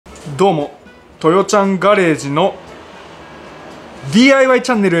どうも、トヨちゃんガレージの DIY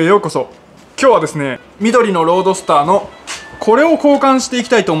チャンネルへようこそ。今日はですね、緑のロードスターのこれを交換していき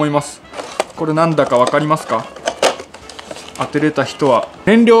たいと思います。これなんだか分かりますか？当てれた人は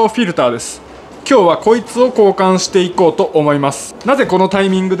燃料フィルターです。今日はこいつを交換していこうと思います。なぜこのタイ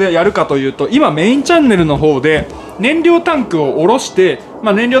ミングでやるかというと、今メインチャンネルの方で燃料タンクを下ろして、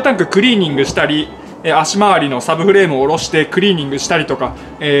燃料タンククリーニングしたり、足回りのサブフレームを下ろしてクリーニングしたりとか、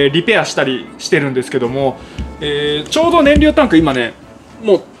リペアしたりしてるんですけども、ちょうど燃料タンク今ね、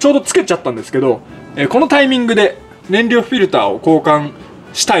もうちょうどつけちゃったんですけど、このタイミングで燃料フィルターを交換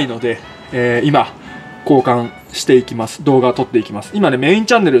したいので、今交換していきます。動画を撮っていきます。今ね、メイン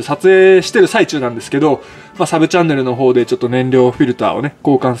チャンネル撮影してる最中なんですけど、サブチャンネルの方でちょっと燃料フィルターをね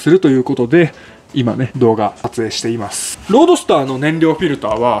交換するということで、今ね動画撮影しています。ロードスターの燃料フィルタ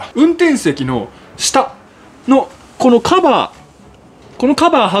ーは運転席の下のこのカバ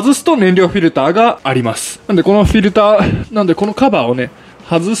ー外すと燃料フィルターがあります。なんでこのカバーをね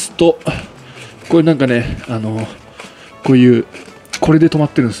外すと、これなんかねこういうこれで止まっ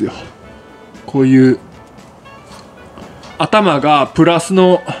てるんですよ。こういう頭がプラス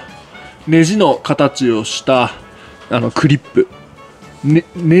のネジの形をしたクリップ、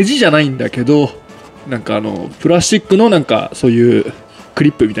ネジじゃないんだけど、なんかプラスチックのなんかそういうク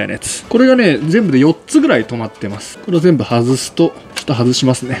リップみたいなやつ、これがね全部で4つぐらい止まってます。これを全部外すと、ちょっと外し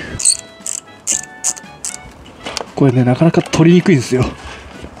ますね。これねなかなか取りにくいんですよ。引っ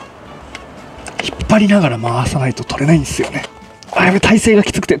張りながら回さないと取れないんですよね。あ、やべ、体勢が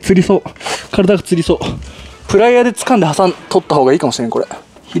きつくてつりそう、体がつりそう。プライヤーで掴んで取った方がいいかもしれん。これ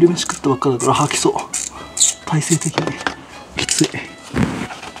昼飯食ったばっかだから吐きそう。体勢的にきつい。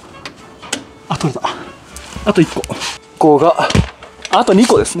あ、取れた。あと1個。ここがあと2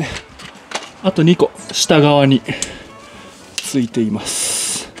個ですね。あと2個下側についていま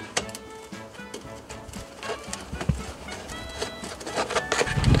す。よ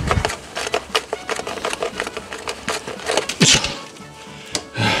いしょ。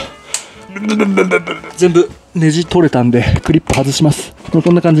全部ネジ取れたんでクリップ外します。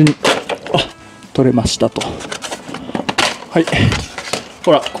こんな感じに取れましたと。はい、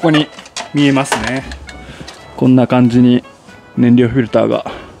ほらここに見えますね。こんな感じに燃料フィルターが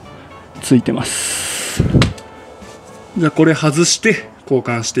ついてます。じゃあこれ外して交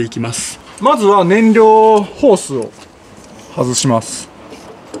換していきます。まずは燃料ホースを外します。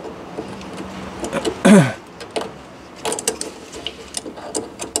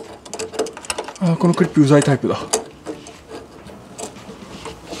あ、このクリップうざいタイプだ。よ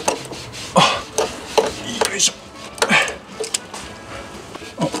いしょ。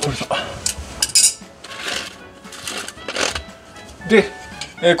取れた。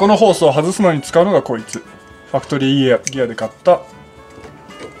で、このホースを外すのに使うのがこいつ。ファクトリーギアで買った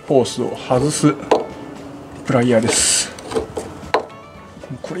ホースを外すプライヤーです。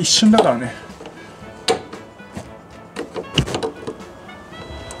これ一瞬だからね。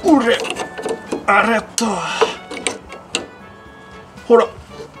あれとほら、ち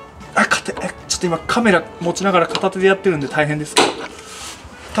ょっと今カメラ持ちながら片手でやってるんで大変ですけど、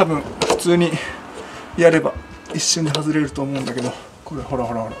多分普通にやれば一瞬で外れると思うんだけど、これほら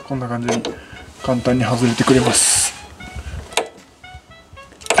こんな感じに簡単に外れてくれます。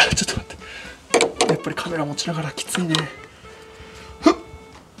ちょっと待って、やっぱりカメラ持ちながらきついね。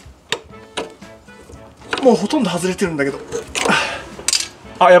もうほとんど外れてるんだけど、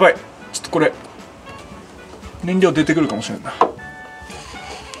やばい、ちょっとこれ燃料出てくるかもしれんな。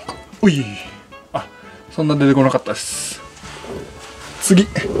そんな出てこなかったです。次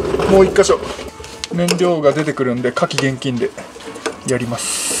もう1箇所燃料が出てくるんで、火気厳禁でやりま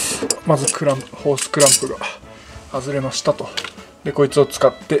す。まずホースクランプが外れましたと。でこいつを使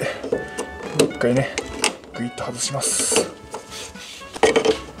ってもう一回ねグイッと外します。も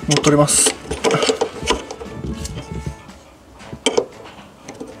う取れます。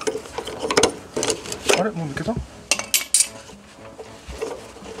あれ、もう抜けた？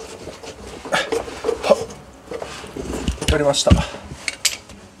取れました。は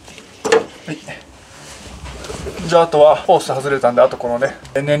い、じゃああとはホース外れたんで、あとこのね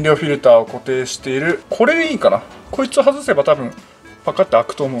燃料フィルターを固定しているこれでいいかな。こいつを外せば多分パカッと開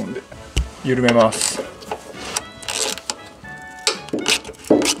くと思うんで緩めます。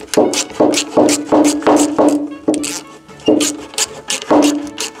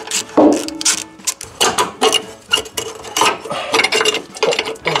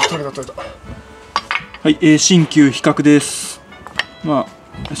取れた。はい、新旧比較です。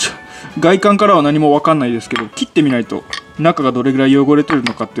外観からは何も分かんないですけど、切ってみないと中がどれぐらい汚れてる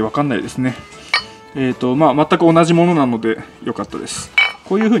のかって分かんないですね。全く同じものなので良かったです。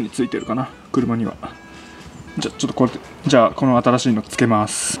こういう風についてるかな、車には。じゃあちょっとこれで、じゃあこの新しいのつけま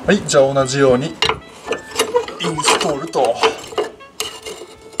す。はい、じゃあ同じようにインストールと。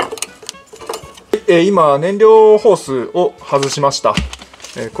今燃料ホースを外しました。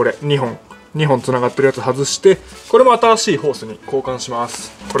これ2本つながってるやつ外して、これも新しいホースに交換しま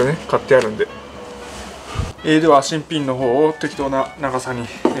す。これね、買ってあるんで。では新ピンの方を適当な長さに、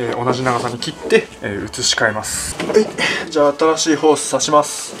同じ長さに切って、移し替えます。はい、じゃあ新しいホース刺しま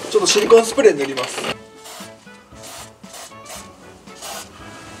す。ちょっとシリコンスプレー塗ります。よ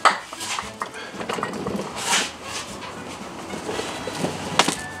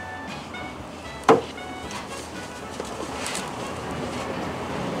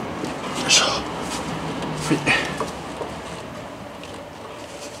いしょ。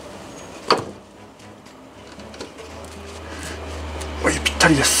はい、ぴった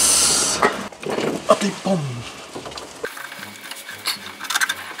りです。あと1本。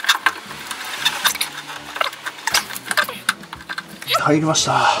入りまし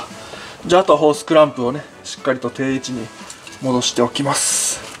た。じゃああとはホースクランプをね、しっかりと定位置に戻しておきま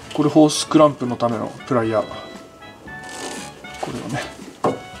す。これホースクランプのためのプライヤー。これをね、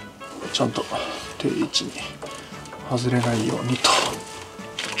ちゃんと定位置に外れないようにと。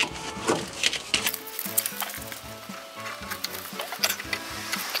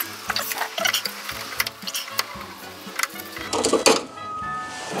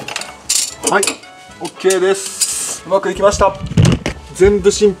はい、OK です。うまくいきました。全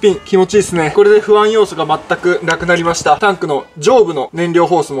部新品、気持ちいいですね。これで不安要素が全くなくなりました。タンクの上部の燃料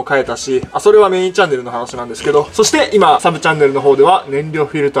ホースも変えたし、それはメインチャンネルの話なんですけど、そして今サブチャンネルの方では燃料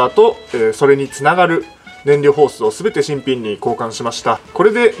フィルターと、それにつながる燃料ホースを全て新品に交換しました。こ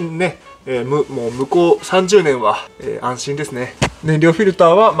れでね、もう向こう30年は、安心ですね。燃料フィルター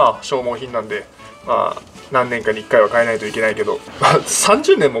はまあ消耗品なんで、まあ何年かに1回は変えないといけないけど、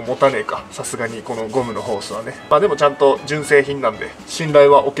30年も持たねえか、さすがにこのゴムのホースはね。まあでもちゃんと純正品なんで信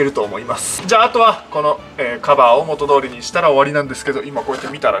頼は置けると思います。じゃああとはこの、カバーを元通りにしたら終わりなんですけど、今こうやって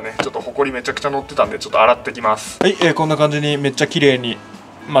見たらね、ちょっとホコリめちゃくちゃ乗ってたんで、ちょっと洗ってきます。はい、こんな感じにめっちゃ綺麗に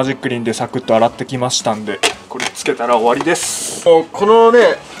マジックリンでサクッと洗ってきましたんで、これつけたら終わりです。もうこの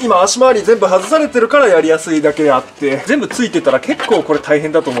ね、今足回り全部外されてるからやりやすいだけであって、全部ついてたら結構これ大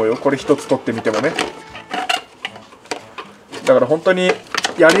変だと思うよ。これ一つ取ってみてもね。だから本当に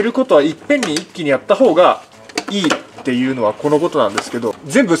やれることはいっぺんに一気にやった方がいいっていうのはこのことなんですけど、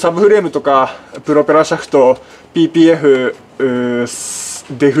全部サブフレームとかプロペラシャフト PPF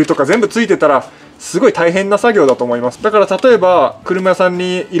デフとか全部ついてたらすごい大変な作業だと思います。だから例えば車屋さん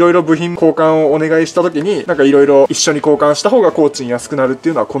にいろいろ部品交換をお願いした時に、なんかいろいろ一緒に交換した方が工賃安くなるって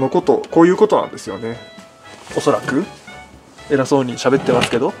いうのはこういうことなんですよね。おそらく偉そうに喋ってます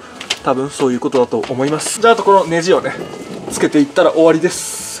けど、多分そういうことだと思います。じゃああとこのネジをねつけていったら終わりで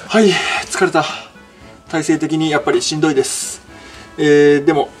す。はい、疲れた。体勢的にやっぱりしんどいです。で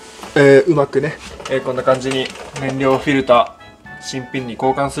も、うまくね、こんな感じに燃料フィルター新品に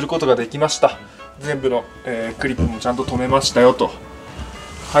交換することができました。全部の、クリップもちゃんと留めましたよと。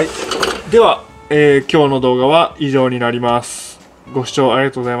はい、では、今日の動画は以上になります。ご視聴あり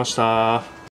がとうございました。